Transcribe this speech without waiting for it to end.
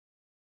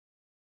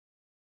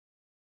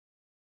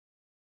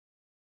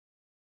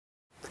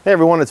Hey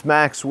everyone, it's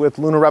Max with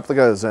Lunar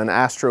Replicas and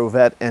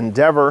AstroVette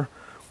Endeavor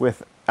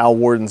with Al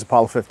Warden's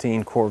Apollo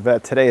 15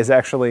 Corvette. Today is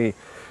actually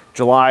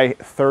July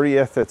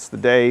 30th. It's the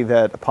day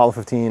that Apollo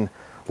 15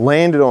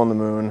 landed on the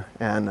moon,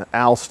 and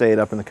Al stayed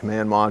up in the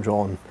command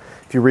module. And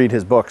if you read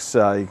his books,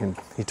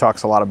 he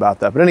talks a lot about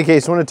that. But in any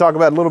case, I want to talk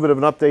about a little bit of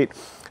an update.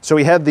 So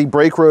we had the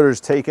brake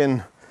rotors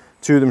taken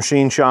to the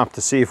machine shop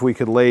to see if we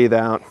could lay it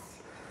out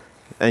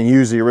and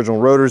use the original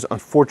rotors.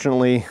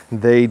 Unfortunately,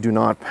 they do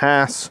not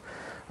pass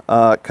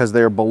because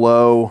they're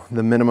below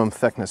the minimum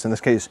thickness. In this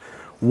case,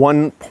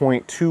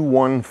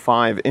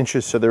 1.215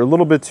 inches. So they're a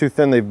little bit too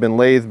thin. They've been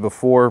lathed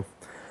before.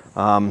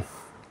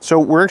 So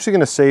we're actually going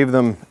to save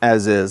them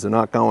as is. I'm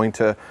not going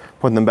to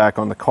put them back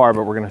on the car,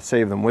 but we're going to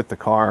save them with the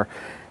car.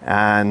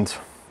 And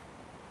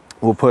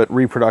we'll put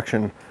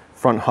reproduction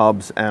front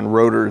hubs and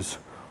rotors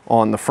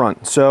on the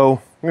front. So I'm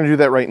going to do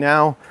that right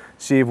now.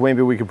 See if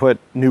maybe we could put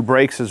new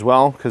brakes as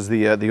well, because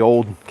the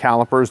old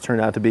calipers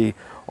turned out to be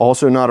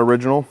also not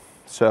original.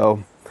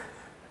 So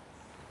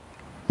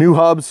new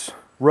hubs,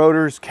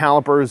 rotors,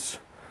 calipers,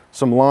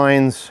 some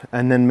lines,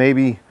 and then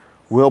maybe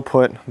we'll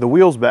put the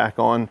wheels back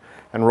on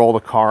and roll the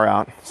car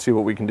out, see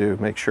what we can do,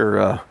 make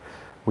sure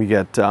we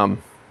get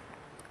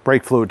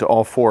brake fluid to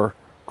all four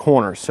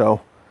corners. So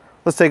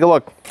let's take a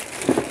look.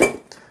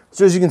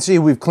 So as you can see,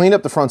 we've cleaned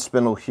up the front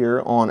spindle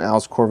here on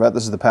Al's Corvette.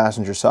 This is the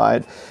passenger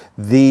side.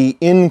 The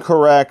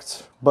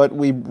incorrect, but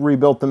we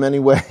rebuilt them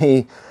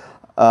anyway,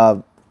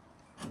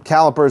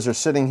 calipers are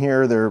sitting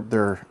here.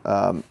 They're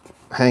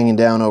hanging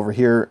down over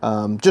here.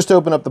 Just to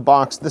open up the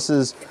box, this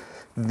is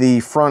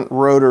the front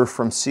rotor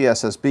from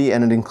CSSB,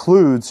 and it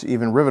includes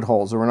even rivet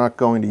holes, so we're not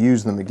going to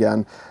use them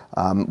again.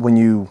 When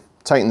you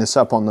tighten this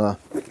up on the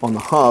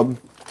hub,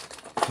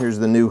 here's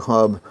the new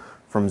hub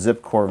from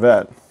Zip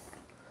Corvette.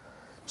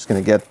 Just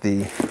going to get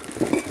the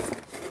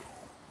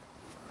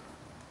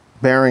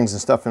bearings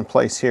and stuff in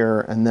place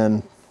here, and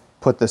then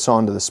put this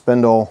onto the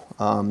spindle.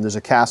 There's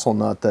a castle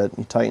nut that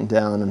you tighten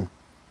down, and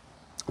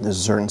there's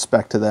a certain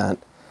spec to that.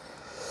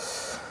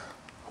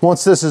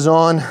 Once this is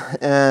on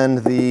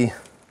and the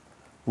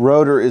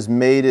rotor is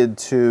mated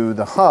to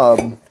the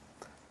hub,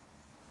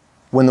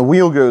 when the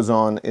wheel goes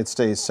on, it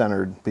stays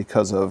centered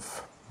because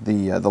of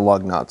the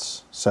lug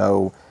nuts.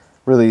 So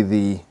really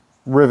the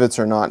rivets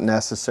are not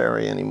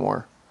necessary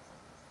anymore.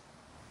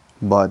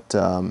 But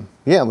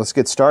yeah, let's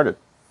get started.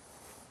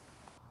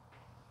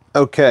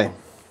 Okay,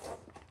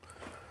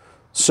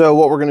 so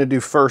what we're going to do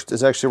first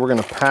is actually we're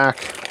going to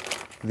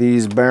pack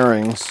these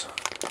bearings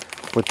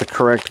with the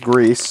correct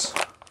grease,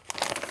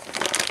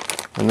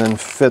 and then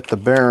fit the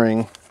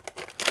bearing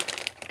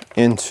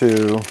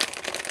into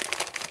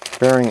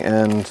bearing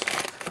end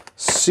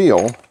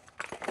seal.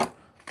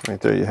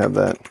 Right there you have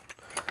that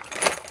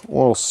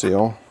oil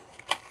seal.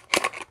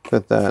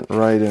 Fit that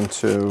right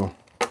into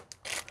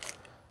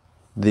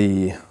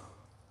the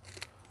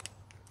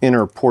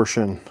inner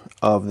portion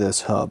of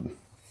this hub.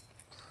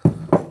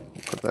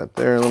 Put that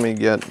there. Let me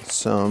get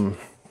some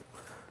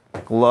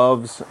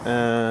gloves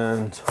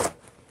and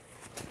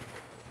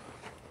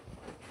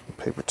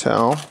paper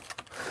towel.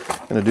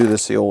 I'm going to do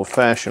this the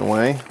old-fashioned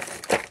way.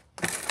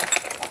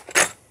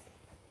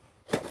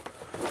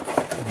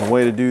 The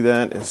way to do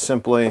that is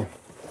simply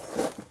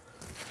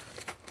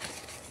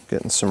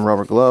getting some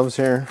rubber gloves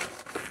here.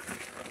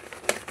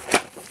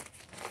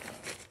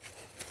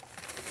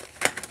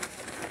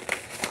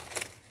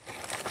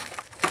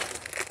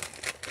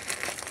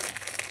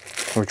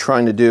 What we're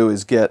trying to do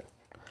is get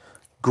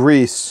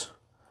grease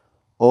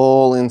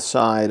all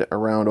inside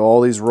around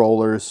all these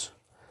rollers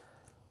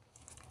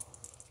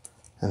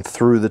and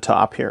through the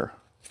top here.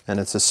 And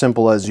it's as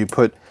simple as you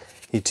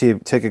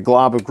take a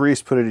glob of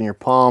grease, put it in your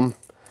palm,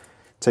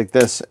 take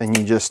this, and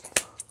you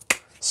just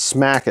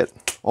smack it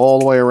all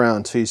the way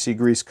around so you see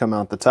grease come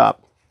out the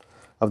top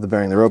of the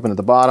bearing. They're open at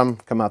the bottom,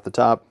 come out the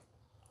top.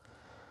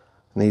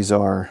 And these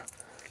are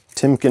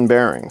Timken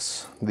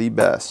bearings, the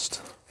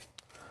best.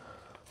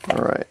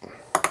 All right.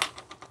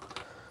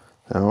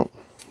 Now,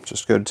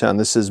 just go to town.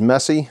 This is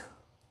messy,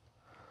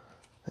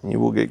 and you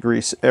will get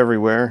grease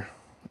everywhere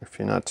if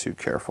you're not too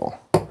careful.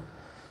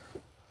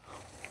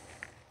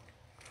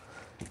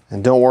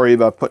 And don't worry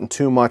about putting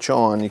too much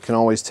on. You can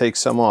always take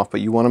some off,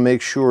 but you want to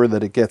make sure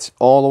that it gets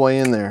all the way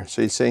in there.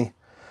 So you see,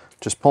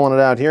 just pulling it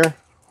out here,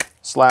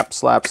 slap,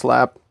 slap,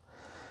 slap.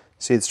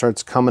 See, it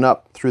starts coming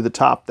up through the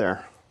top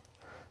there.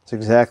 That's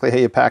exactly how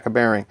you pack a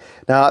bearing.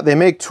 Now, they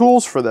make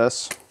tools for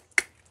this,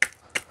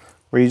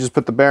 where you just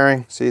put the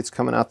bearing, see it's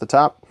coming out the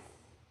top.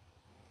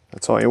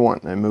 That's all you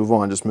want, and move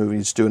on. Just move, you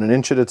just do it an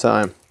inch at a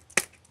time.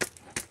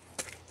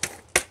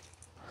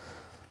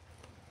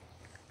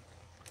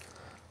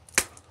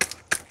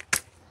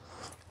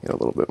 Get a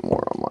little bit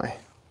more on my,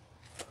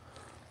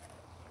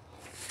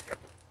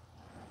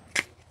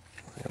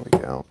 there we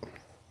go.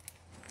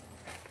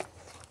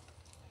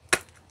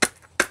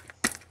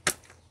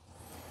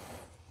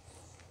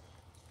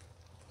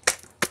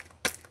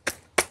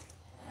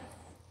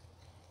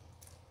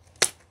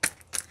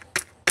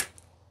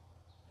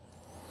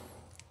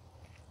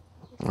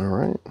 All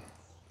right.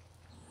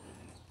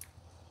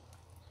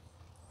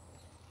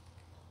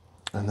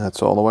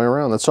 that's all the way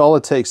around. That's all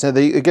it takes. Now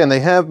again, they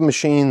have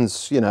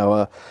machines, you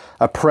know,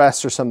 a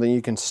press or something.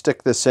 You can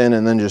stick this in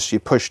and then just you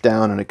push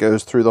down and it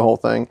goes through the whole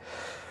thing.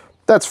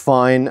 That's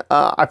fine.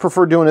 I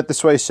prefer doing it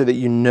this way so that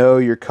you know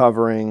you're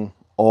covering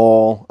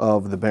all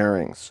of the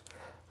bearings.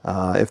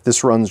 If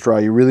this runs dry,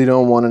 you really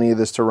don't want any of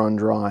this to run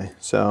dry.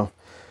 So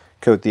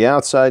coat the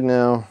outside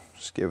now,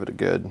 just give it a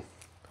good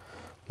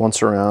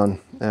once around,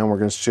 and we're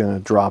just going to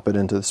drop it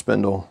into the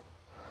spindle,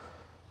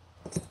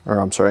 or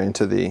I'm sorry,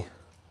 into the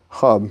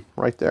hub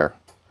right there.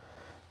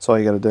 That's all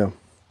you got to do.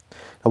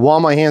 Now, while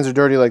my hands are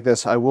dirty like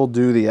this, I will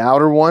do the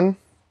outer one,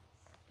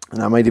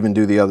 and I might even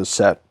do the other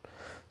set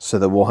so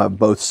that we'll have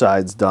both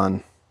sides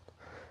done,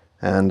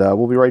 and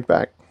we'll be right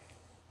back.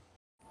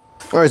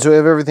 All right, so we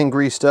have everything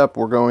greased up.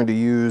 We're going to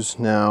use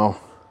now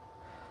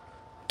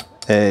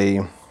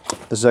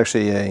this is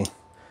actually a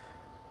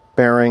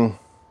bearing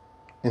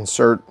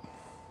insert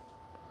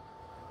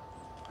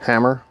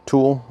hammer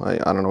tool. I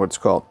don't know what it's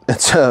called.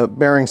 It's a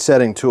bearing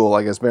setting tool,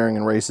 I guess, bearing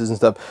and races and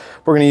stuff.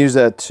 We're going to use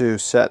that to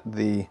set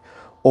the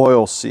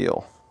oil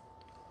seal.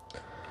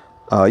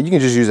 You can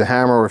just use a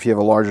hammer, or if you have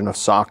a large enough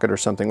socket or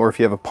something, or if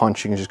you have a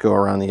punch, you can just go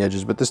around the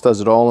edges, but this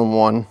does it all in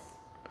one.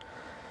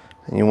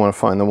 And you want to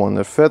find the one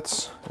that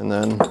fits, and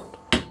then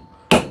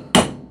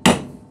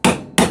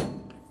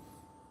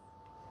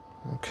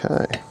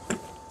okay.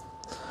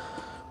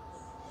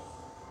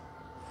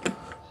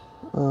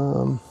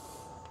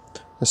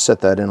 Let's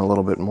set that in a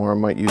little bit more. I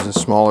might use a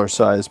smaller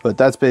size, but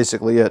that's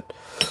basically it.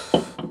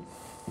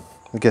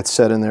 It gets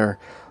set in there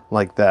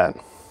like that,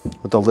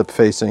 with the lip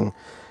facing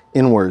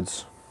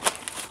inwards.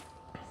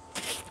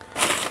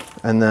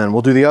 And then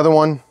we'll do the other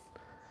one.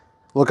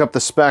 Look up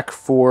the spec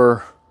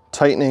for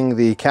tightening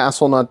the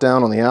castle nut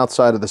down on the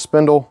outside of the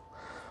spindle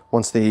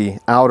once the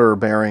outer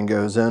bearing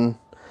goes in,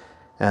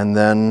 and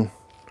then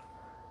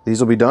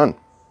these will be done.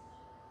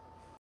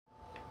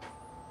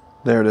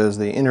 There it is,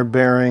 the inner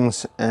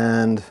bearings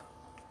and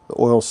the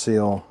oil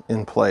seal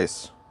in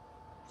place.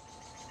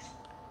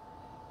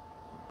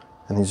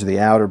 And these are the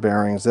outer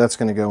bearings. That's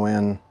going to go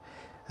in,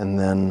 and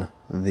then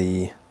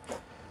the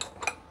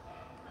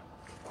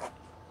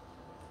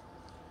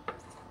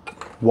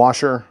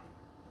washer,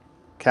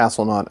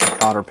 castle nut, and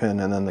cotter pin,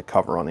 and then the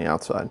cover on the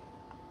outside.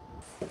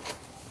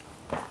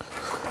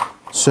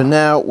 So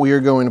now we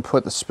are going to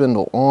put the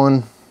spindle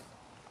on,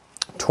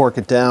 torque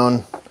it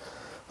down.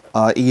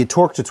 You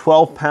torque to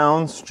 12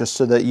 pounds just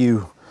so that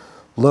you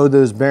load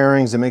those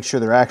bearings and make sure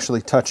they're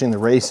actually touching the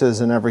races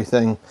and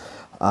everything.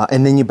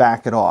 And then you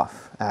back it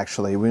off,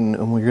 actually.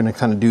 And we're going to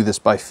kind of do this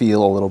by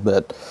feel a little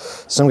bit.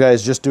 Some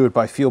guys just do it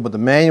by feel, but the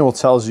manual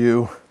tells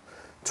you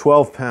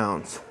 12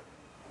 pounds.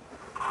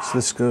 So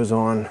this goes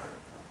on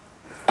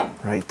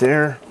right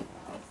there.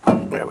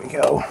 There we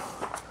go.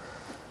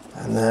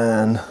 And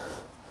then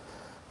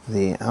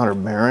the outer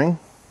bearing.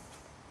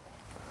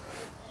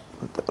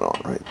 Put that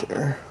on right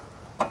there.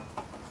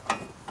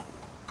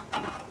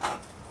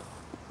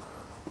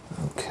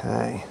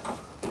 Okay.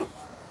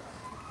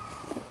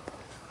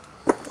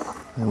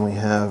 Then we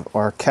have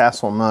our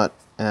castle nut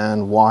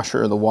and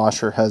washer. The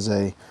washer has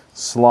a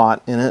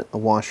slot in it. The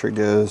washer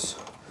goes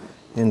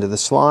into the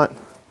slot,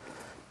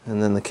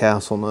 and then the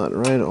castle nut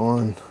right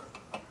on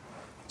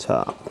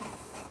top.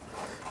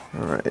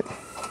 All right.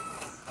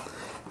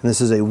 And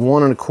this is a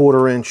 1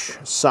 1/4 inch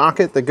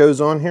socket that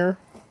goes on here.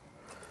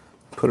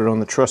 Put it on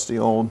the trusty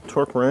old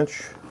torque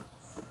wrench.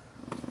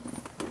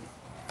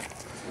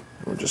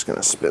 We're just going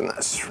to spin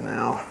this for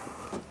now.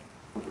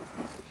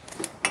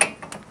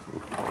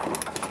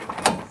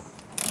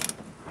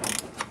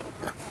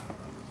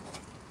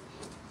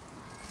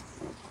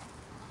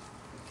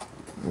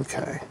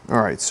 Okay,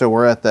 all right, so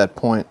we're at that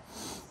point.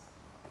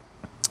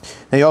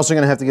 Now you're also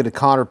going to have to get a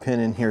cotter pin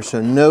in here,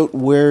 so note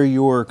where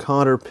your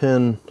cotter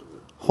pin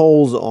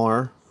holes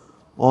are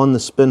on the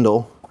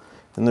spindle,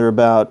 and they're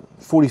about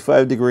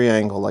 45-degree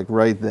angle, like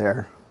right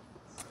there.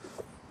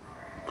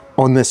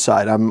 On this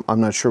side, I'm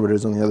not sure what it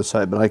is on the other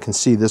side, but I can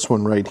see this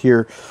one right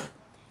here.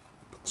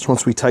 So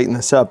once we tighten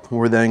this up,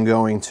 we're then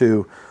going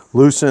to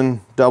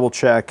loosen, double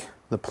check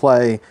the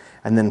play,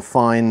 and then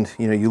find,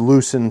 you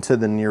loosen to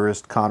the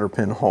nearest cotter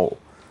pin hole.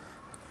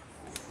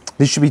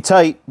 These should be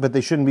tight, but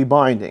they shouldn't be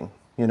binding.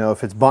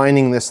 If it's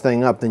binding this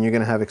thing up, then you're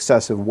going to have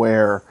excessive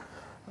wear,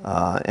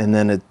 and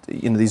then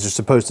these are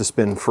supposed to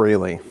spin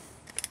freely.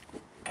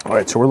 All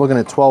right, so we're looking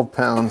at 12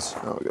 pounds.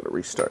 Oh, we got to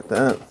restart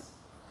that.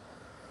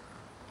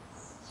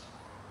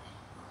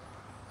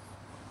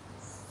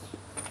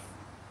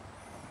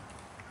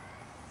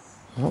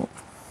 Oh.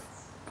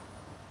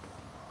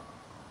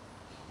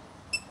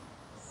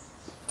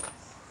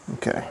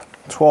 Okay,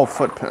 12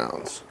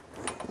 foot-pounds.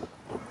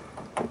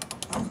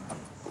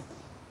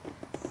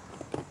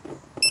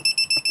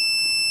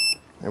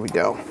 There we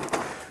go.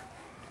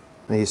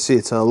 Now you see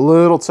it's a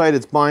little tight,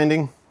 it's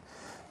binding.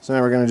 So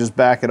now we're going to just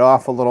back it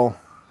off a little.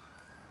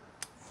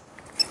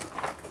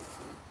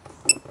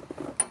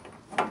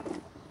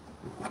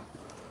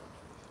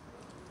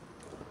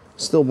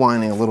 Still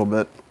binding a little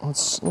bit.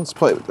 Let's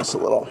play with this a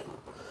little.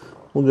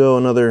 We'll go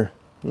another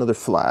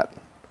flat.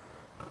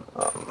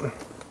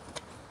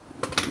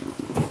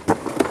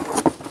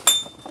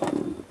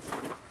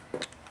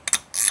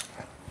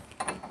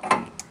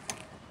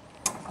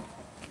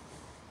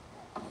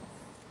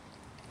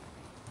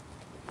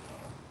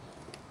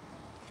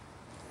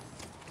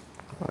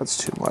 That's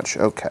too much.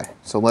 Okay,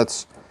 so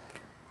let's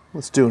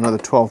do another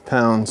 12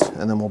 pounds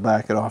and then we'll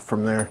back it off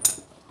from there.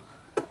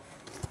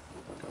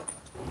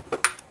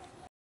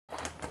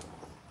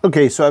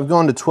 Okay, so I've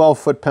gone to 12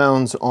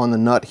 foot-pounds on the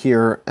nut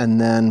here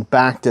and then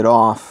backed it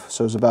off.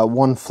 So it's about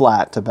 1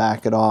 flat to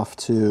back it off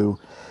to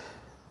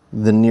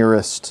the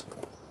nearest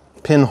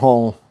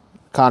pinhole,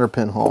 cotter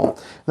pinhole.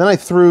 Then I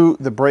threw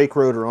the brake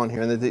rotor on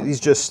here, and these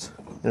just,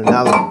 you know,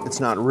 now that it's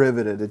not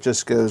riveted, it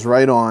just goes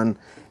right on.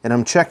 And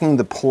I'm checking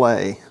the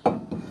play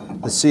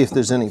to see if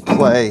there's any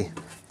play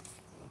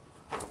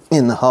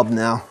in the hub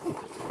now.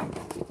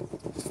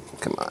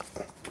 Come on.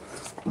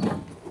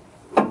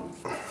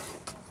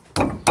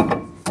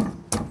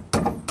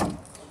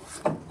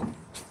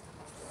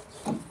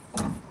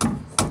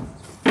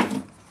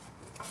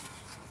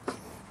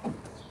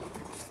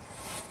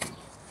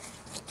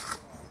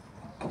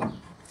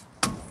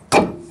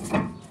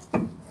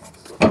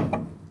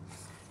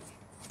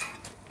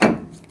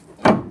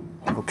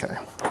 Okay,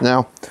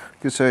 now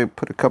I guess I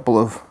put a couple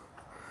of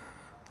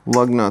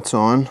lug nuts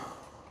on.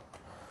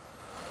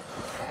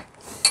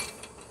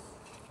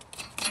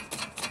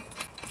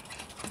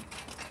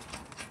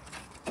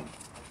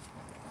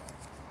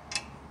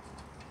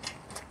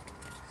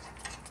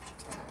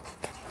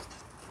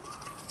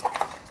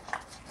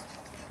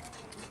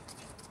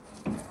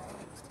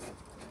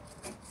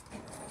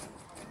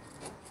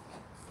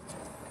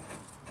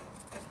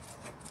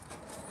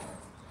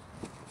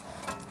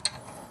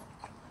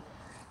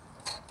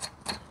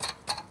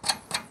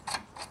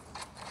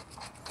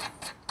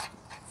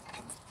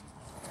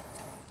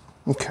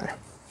 Okay.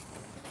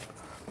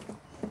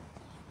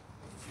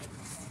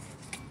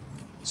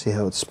 See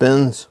how it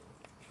spins?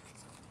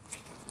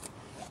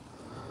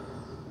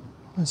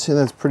 Let's see,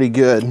 that's pretty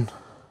good.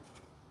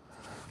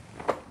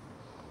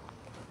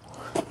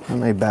 I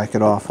may back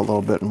it off a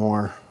little bit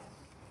more.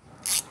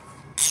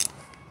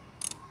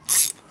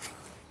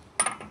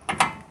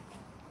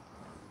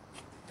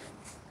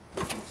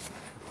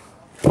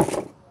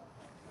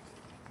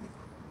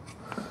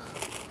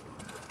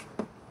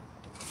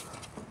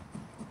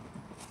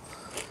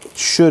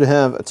 Should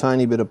have a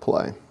tiny bit of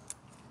play.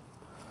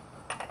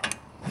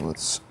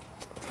 Let's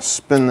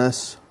spin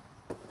this.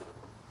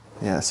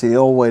 Yeah, see, the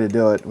old way to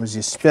do it was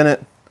you spin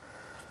it,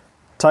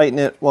 tighten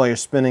it while you're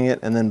spinning it,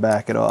 and then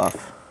back it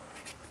off.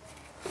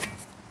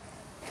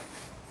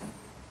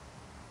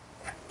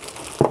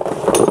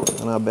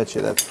 And I'll bet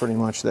you that's pretty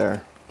much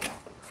there.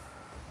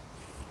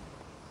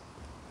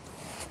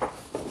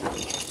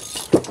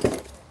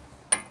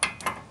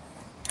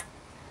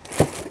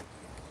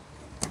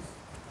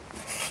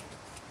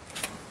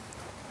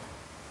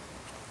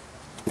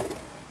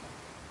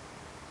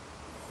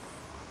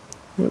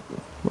 Yep,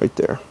 right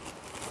there.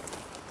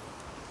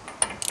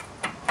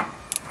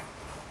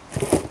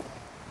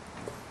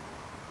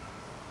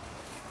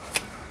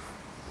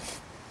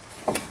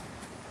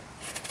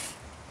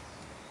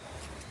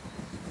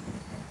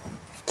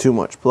 Too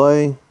much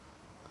play.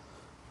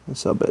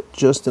 This I'll bet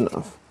just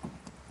enough.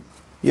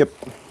 Yep,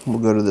 we'll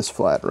go to this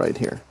flat right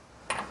here.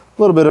 A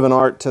little bit of an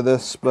art to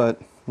this,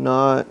 but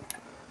not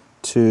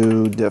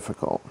too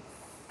difficult.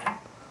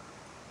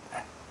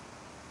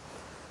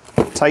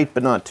 Tight,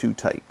 but not too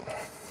tight.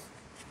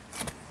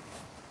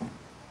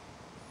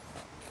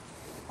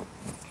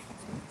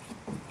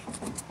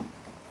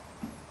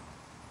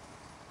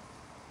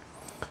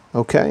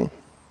 Okay,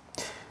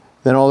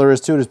 then all there is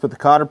to it is put the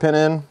cotter pin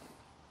in.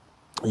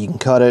 You can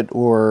cut it,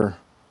 or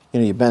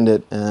you bend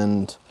it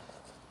and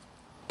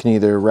can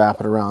either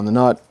wrap it around the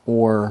nut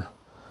or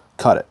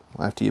cut it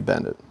after you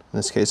bend it. In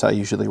this case, I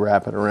usually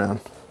wrap it around.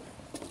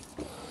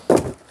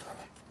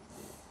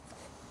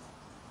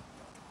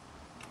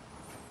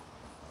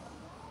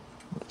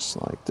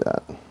 Just like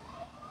that.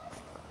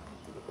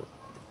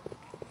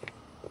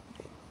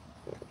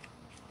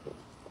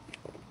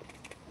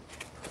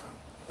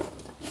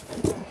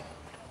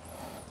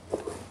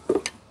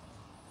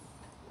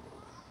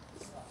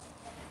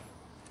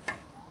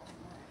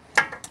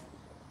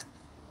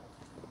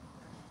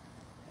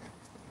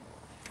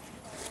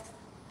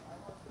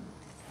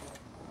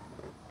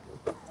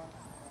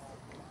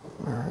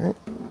 Alright,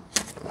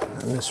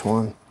 and this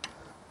one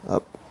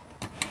up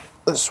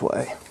this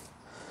way.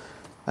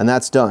 And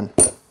that's done.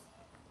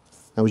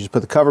 Now we just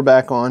put the cover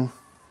back on.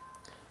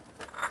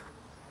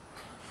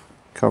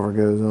 Cover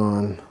goes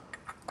on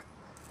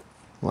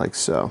like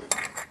so.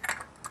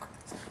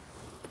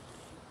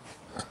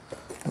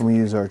 And we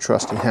use our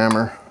trusty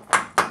hammer.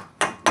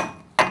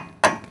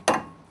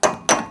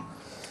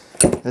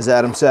 As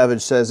Adam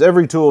Savage says,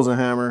 every tool's a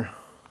hammer.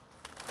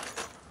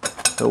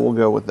 So we'll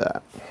go with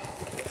that.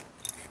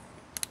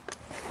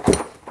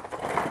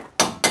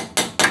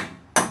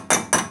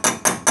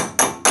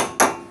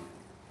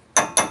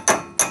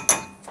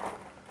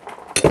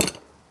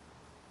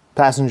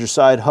 Passenger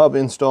side hub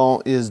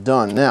install is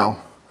done. Now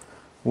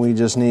we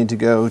just need to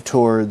go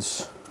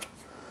towards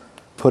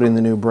putting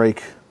the new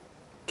brake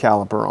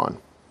caliper on.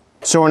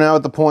 So we're now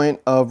at the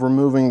point of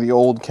removing the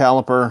old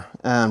caliper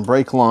and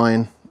brake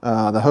line,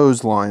 the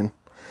hose line.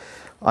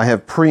 I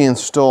have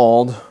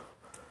pre-installed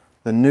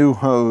the new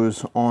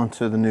hose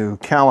onto the new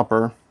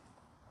caliper.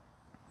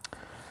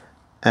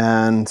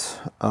 And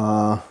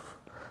I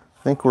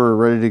think we're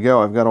ready to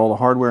go. I've got all the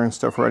hardware and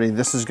stuff ready.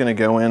 This is going to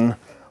go in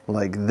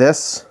like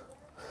this.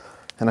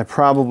 And I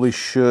probably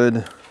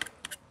should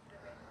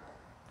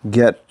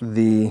get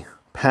the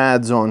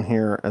pads on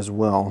here as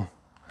well,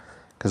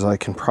 because I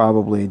can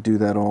probably do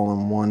that all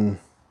in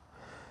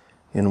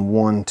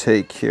one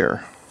take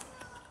here.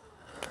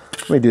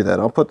 Let me do that.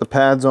 I'll put the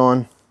pads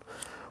on.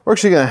 We're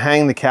actually going to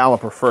hang the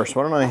caliper first.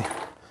 Why don't I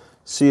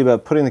see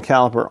about putting the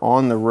caliper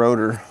on the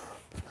rotor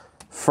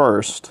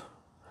first,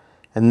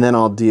 and then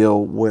I'll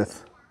deal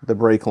with the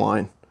brake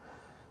line,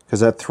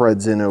 because that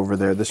threads in over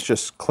there. This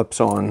just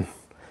clips on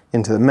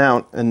into the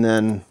mount, and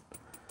then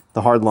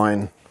the hard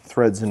line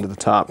threads into the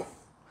top.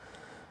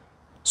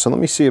 So let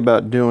me see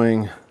about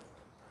doing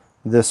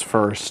this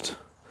first.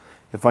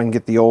 If I can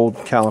get the old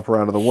caliper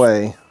out of the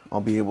way,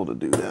 I'll be able to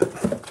do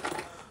that.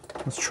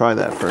 Let's try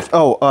that first.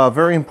 Oh,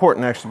 very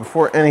important actually,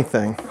 before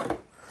anything,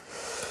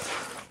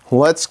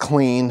 let's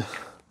clean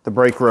the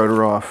brake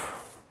rotor off.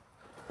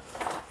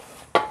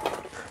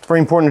 Very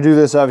important to do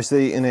this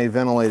obviously in a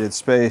ventilated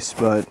space,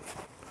 but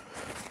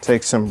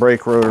take some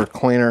brake rotor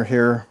cleaner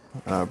here,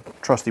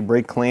 trusty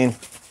brake clean.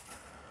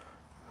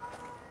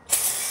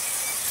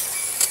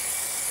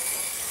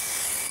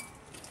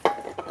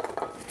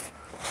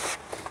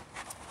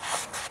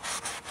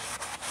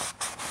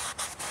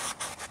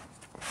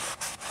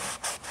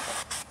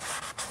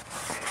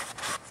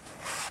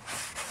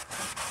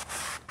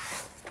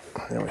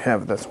 There we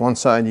have it. That's one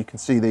side. You can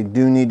see they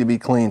do need to be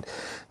cleaned.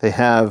 They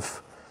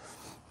have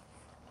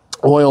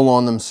oil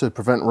on them to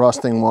prevent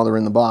rusting while they're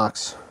in the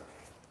box.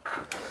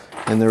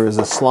 And there is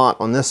a slot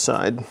on this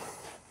side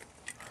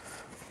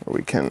where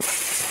we can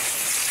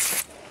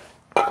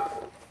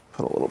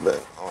put a little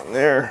bit on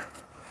there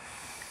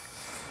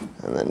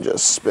and then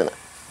just spin it.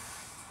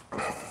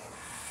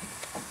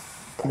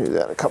 Do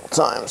that a couple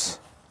times.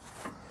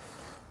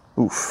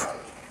 Oof.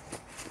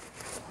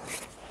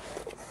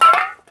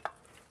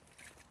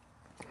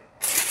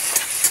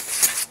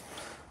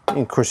 And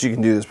of course, you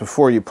can do this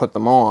before you put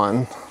them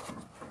on,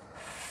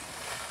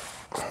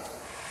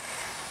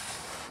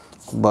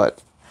 but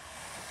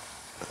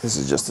this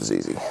is just as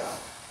easy.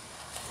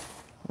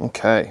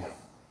 Okay,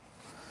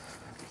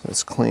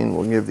 that's clean.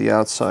 We'll give the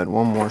outside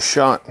one more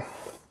shot.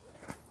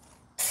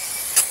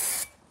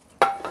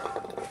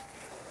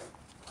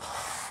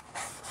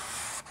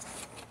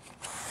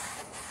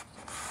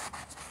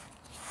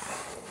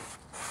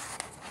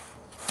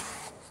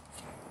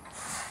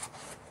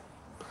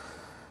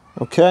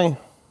 Okay.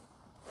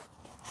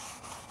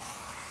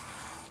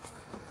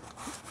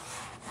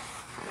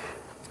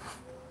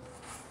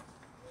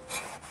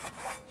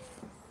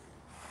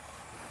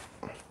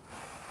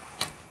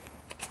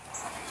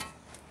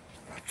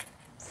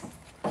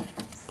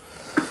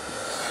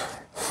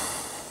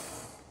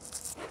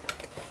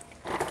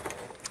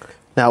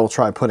 Now we'll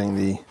try putting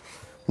the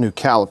new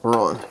caliper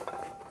on.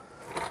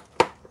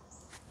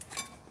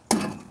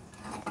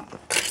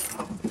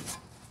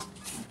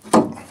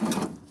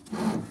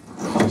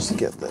 Just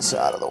get this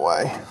out of the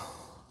way.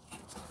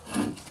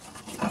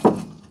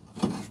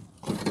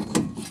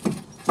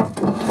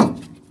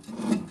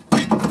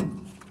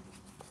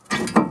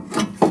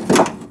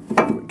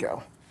 There we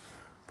go.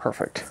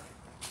 Perfect.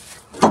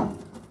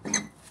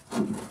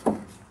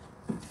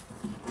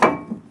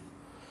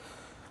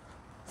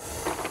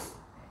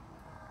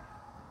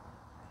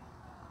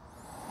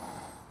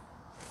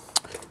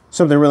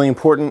 Something really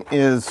important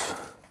is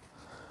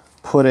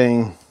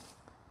putting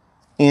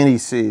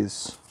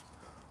anti-seize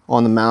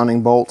on the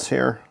mounting bolts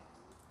here,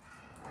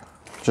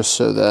 just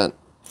so that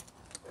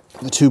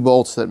the two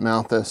bolts that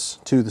mount this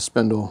to the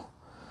spindle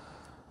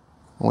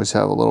always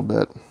have a little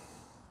bit.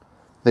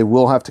 They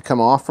will have to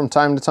come off from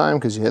time to time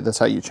because that's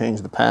how you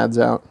change the pads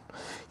out.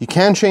 You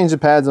can change the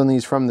pads on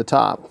these from the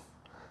top,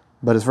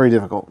 but it's very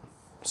difficult.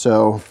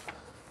 So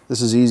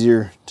this is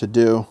easier to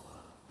do.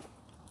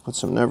 Put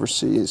some never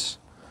seize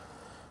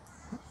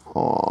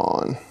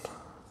on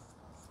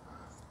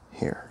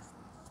here.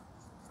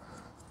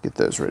 Get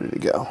those ready to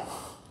go.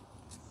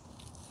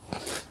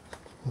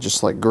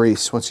 Just like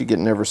grease, once you get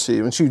never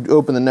seize, once you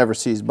open the never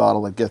seize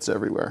bottle, it gets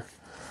everywhere.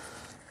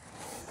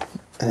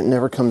 And it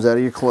never comes out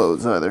of your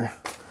clothes either.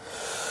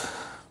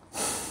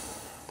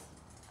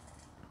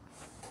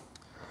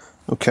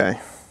 Okay,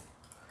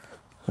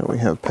 so we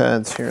have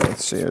pads here.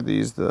 Let's see, are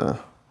these the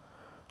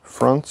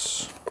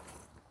fronts?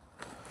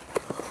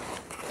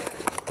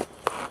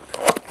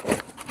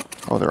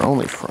 Oh, they're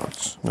only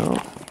fronts. No.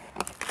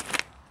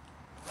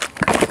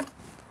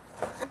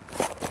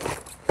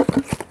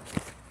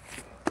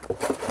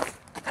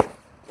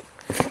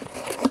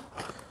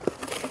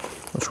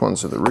 Which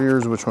ones are the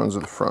rears? Which ones are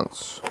the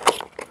fronts?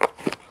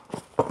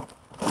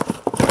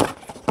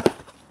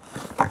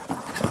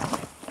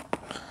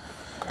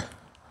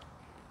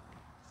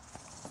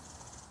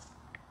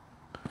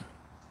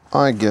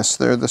 I guess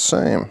they're the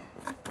same.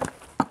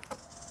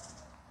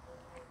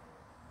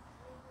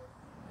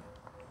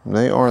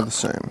 They are the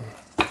same,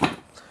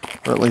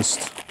 or at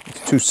least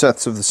two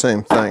sets of the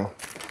same thing.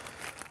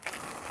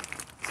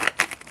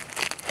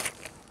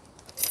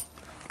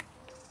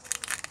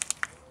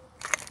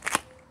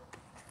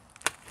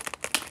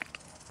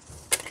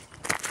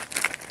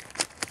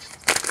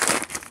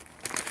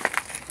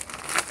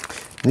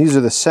 These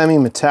are the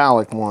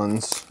semi-metallic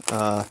ones.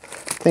 I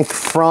think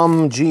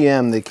from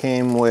GM they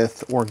came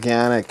with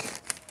organic,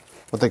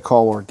 what they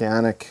call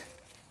organic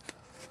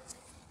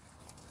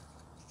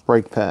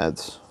brake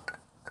pads.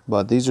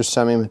 But these are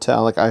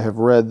semi-metallic. I have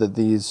read that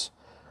these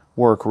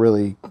work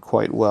really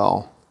quite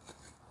well.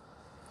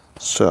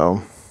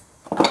 So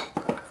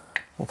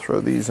we'll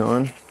throw these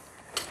on.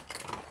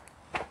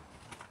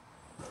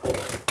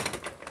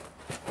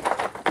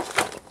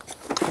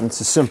 And it's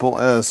as simple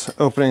as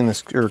opening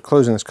this or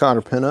closing this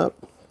cotter pin up,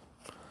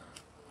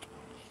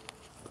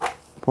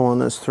 pulling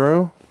this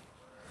through,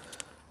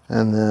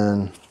 and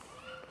then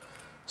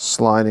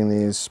sliding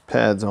these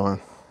pads on.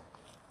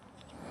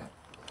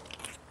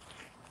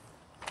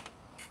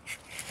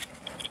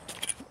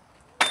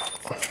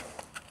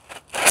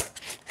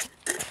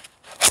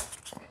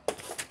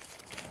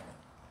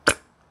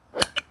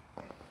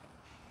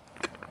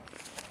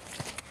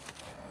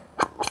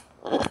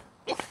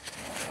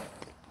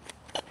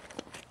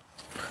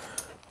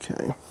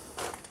 Okay.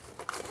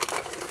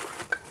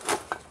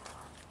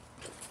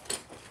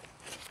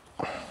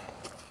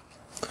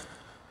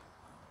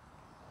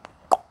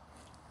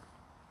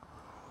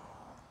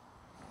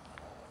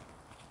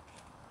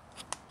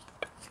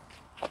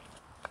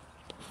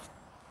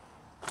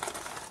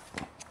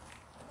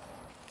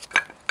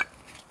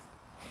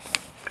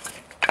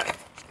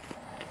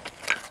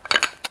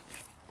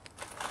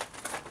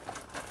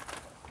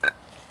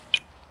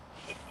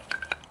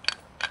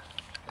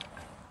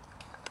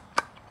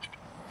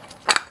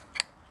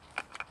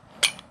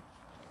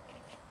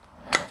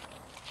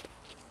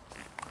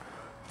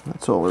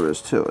 That's all there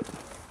is to it.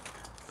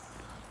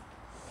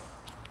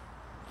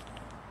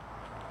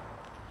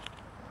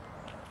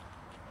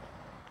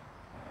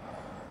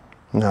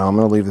 Now I'm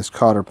going to leave this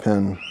cotter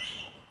pin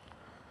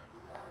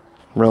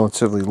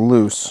relatively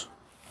loose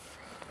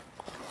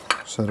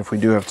so that if we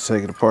do have to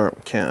take it apart,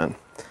 we can.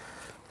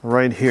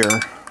 Right here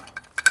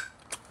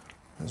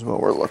is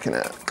what we're looking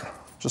at,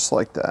 just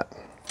like that.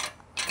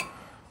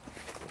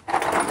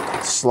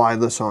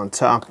 Slide this on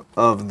top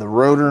of the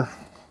rotor.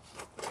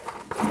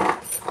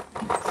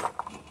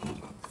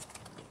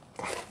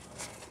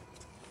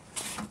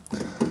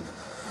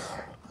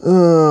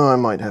 I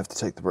might have to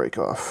take the brake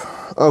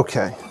off.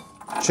 Okay,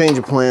 change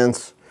of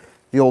plans.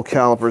 The old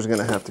caliper is going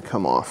to have to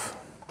come off.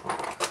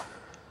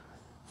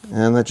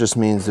 And that just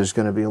means there's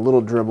going to be a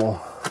little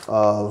dribble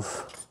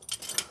of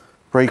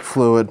brake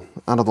fluid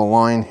out of the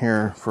line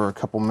here for a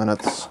couple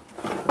minutes.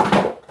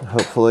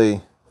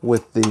 Hopefully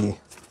with the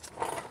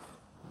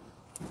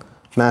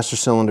master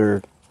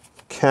cylinder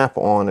cap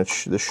on, there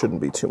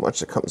shouldn't be too much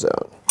that comes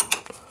out.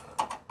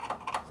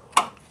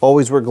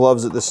 Always wear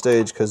gloves at this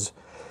stage because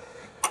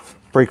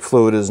brake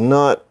fluid is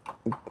not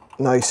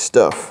nice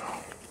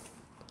stuff,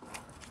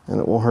 and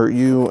it will hurt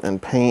you and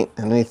paint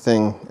and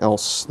anything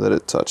else that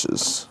it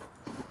touches.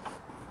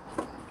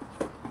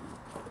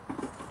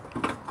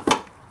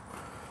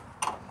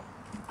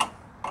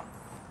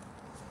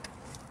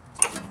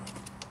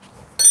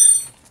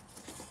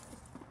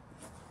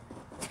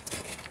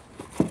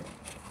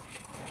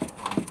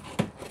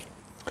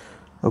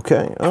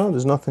 Okay, oh,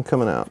 there's nothing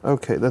coming out.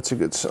 Okay, that's a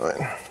good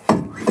sign.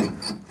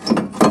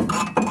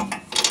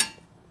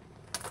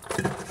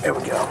 There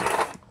we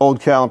go.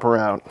 Old caliper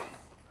out.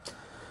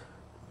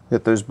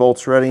 Get those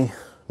bolts ready.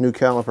 New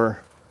caliper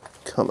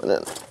coming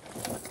in.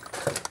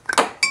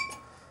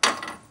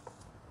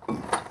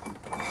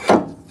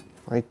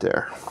 Right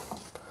there.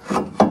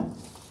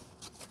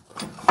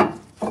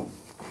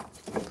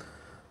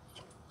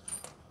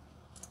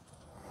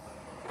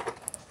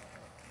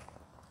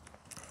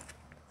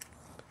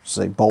 This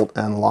is a bolt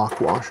and lock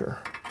washer.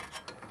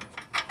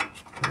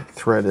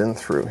 Thread in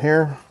through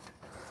here.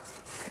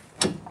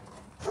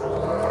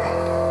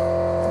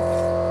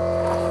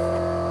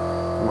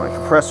 My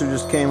compressor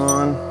just came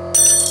on.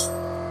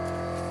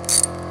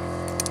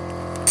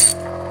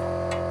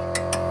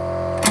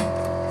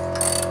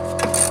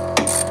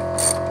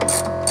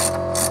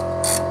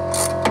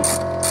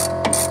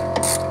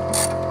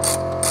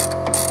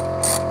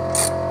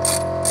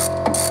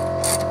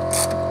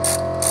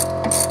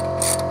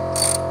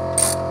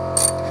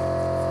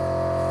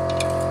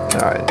 All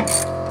right.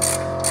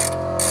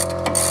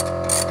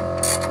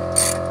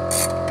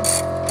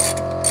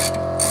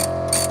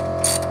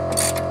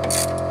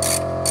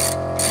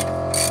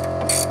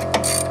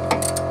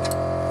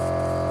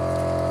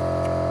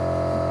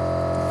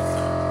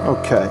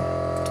 Okay,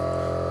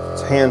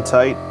 it's hand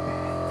tight.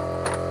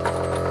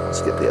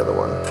 Let's get the other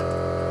one.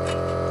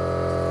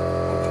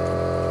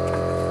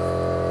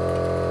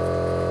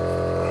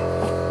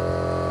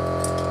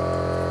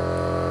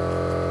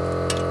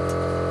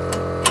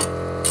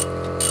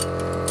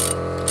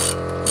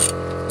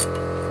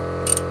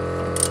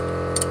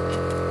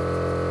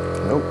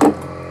 Nope.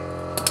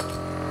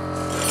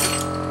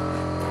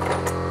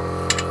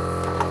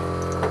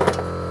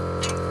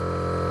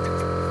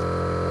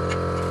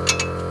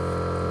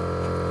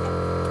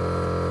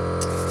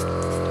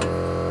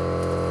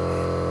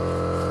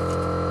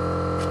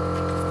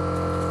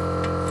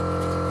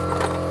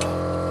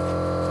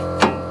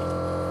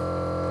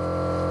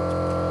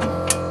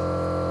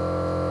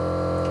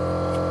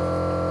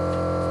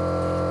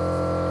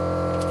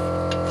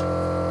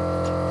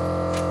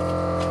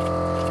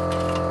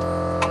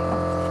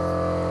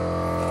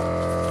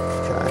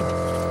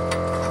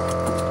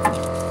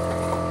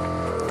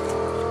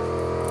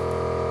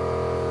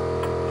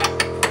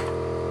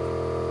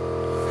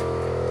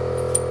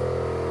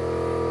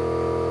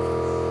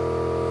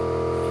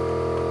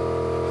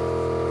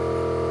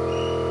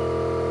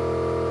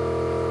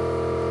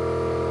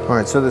 All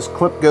right, so this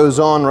clip goes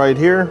on right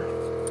here.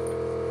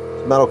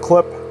 It's a metal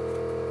clip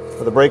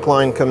where the brake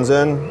line comes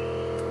in.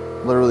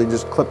 Literally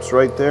just clips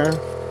right there.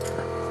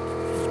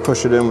 Just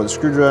push it in with a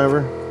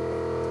screwdriver.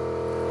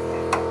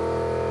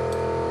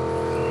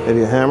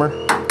 Maybe a hammer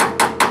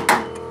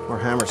or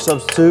hammer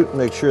substitute.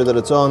 Make sure that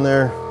it's on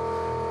there,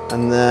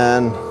 and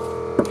then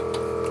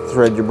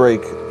thread your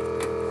brake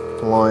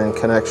line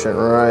connection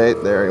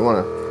right there. You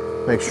want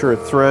to make sure it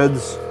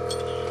threads,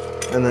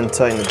 and then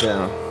tighten it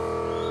down.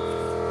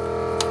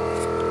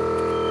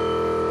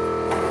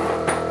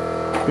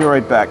 Be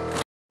right back.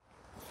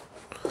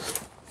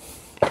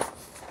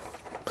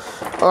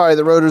 All right,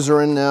 the rotors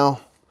are in now.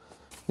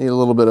 Need a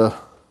little bit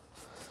of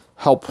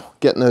help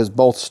getting those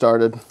bolts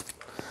started.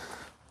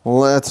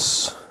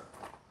 Let's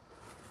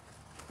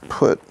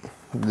put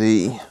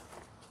the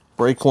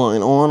brake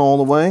line on all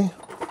the way.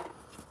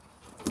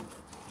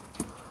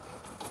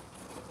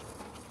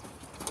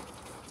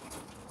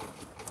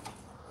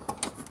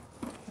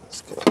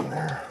 Let's get in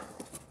there.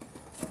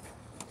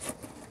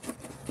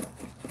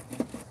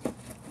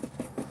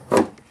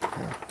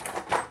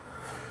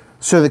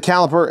 So the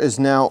caliper is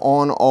now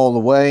on all the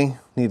way.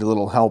 Need a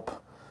little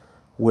help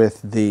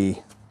with the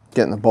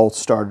getting the bolts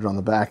started on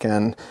the back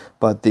end,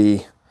 but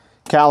the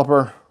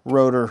caliper,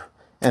 rotor,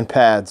 and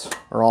pads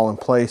are all in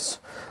place.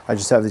 I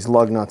just have these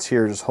lug nuts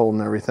here just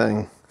holding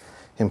everything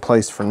in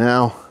place for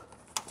now.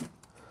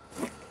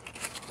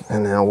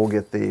 And now we'll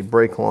get the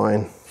brake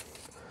line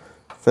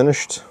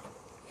finished.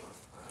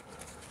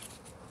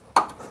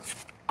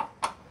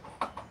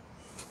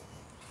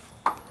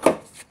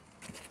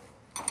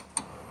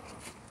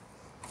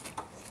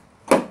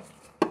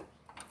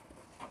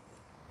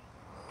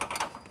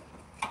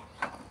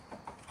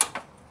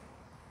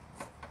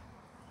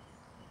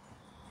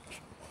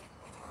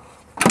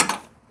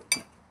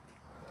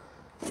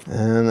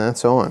 And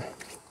that's on.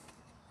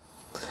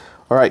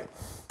 All right,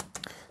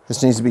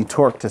 this needs to be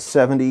torqued to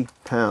 70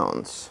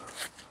 pounds.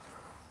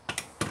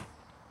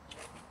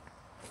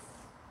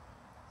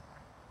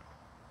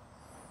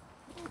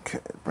 Okay,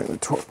 bring the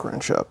torque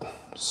wrench up.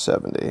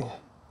 70,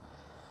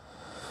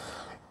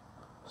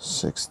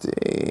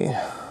 60,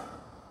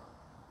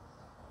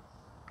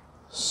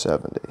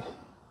 70.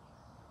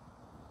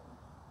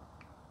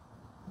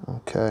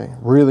 Okay,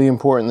 really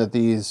important that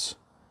these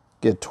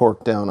get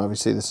torqued down.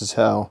 Obviously, this is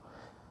how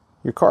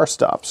your car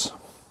stops.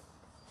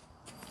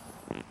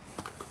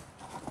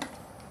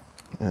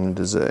 And it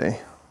is a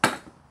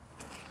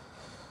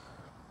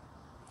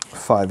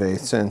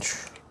 5/8 inch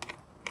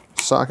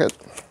socket.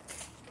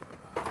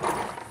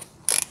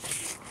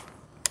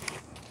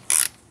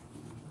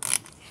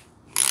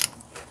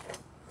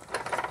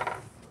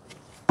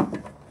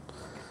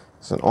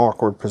 It's an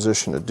awkward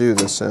position to do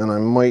this in. I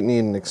might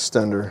need an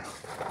extender.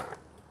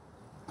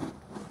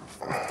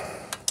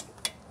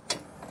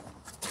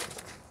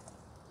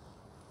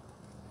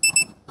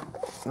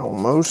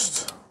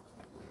 Almost.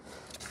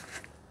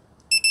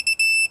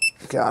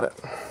 Got it.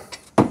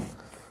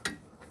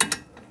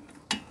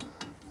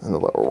 And the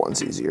lower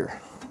one's easier.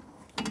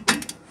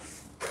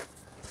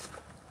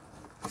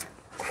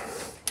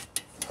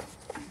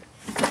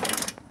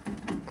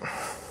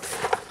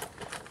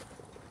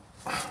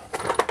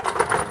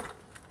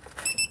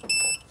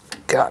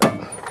 Got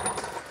it.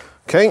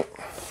 Okay.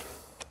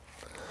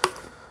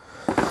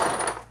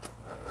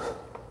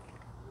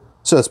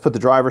 So let's put the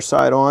driver's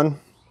side on.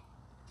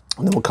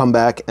 And then we'll come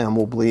back and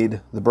we'll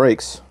bleed the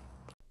brakes.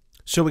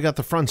 So we got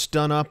the fronts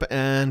done up,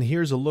 and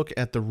here's a look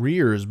at the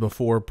rears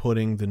before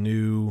putting the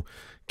new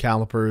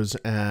calipers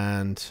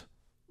and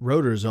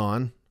rotors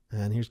on.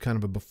 And here's kind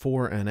of a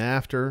before and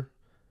after.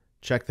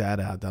 Check that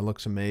out. That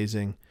looks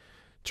amazing.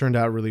 Turned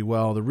out really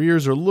well. The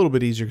rears are a little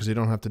bit easier because they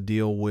don't have to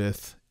deal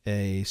with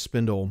a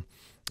spindle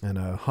and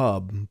a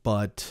hub,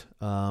 but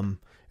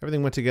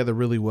everything went together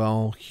really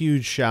well.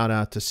 Huge shout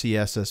out to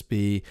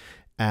CSSB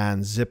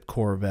and C3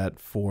 Corvette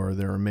for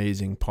their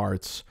amazing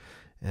parts.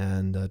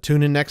 And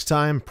tune in next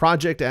time,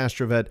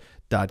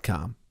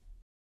 projectastrovette.com.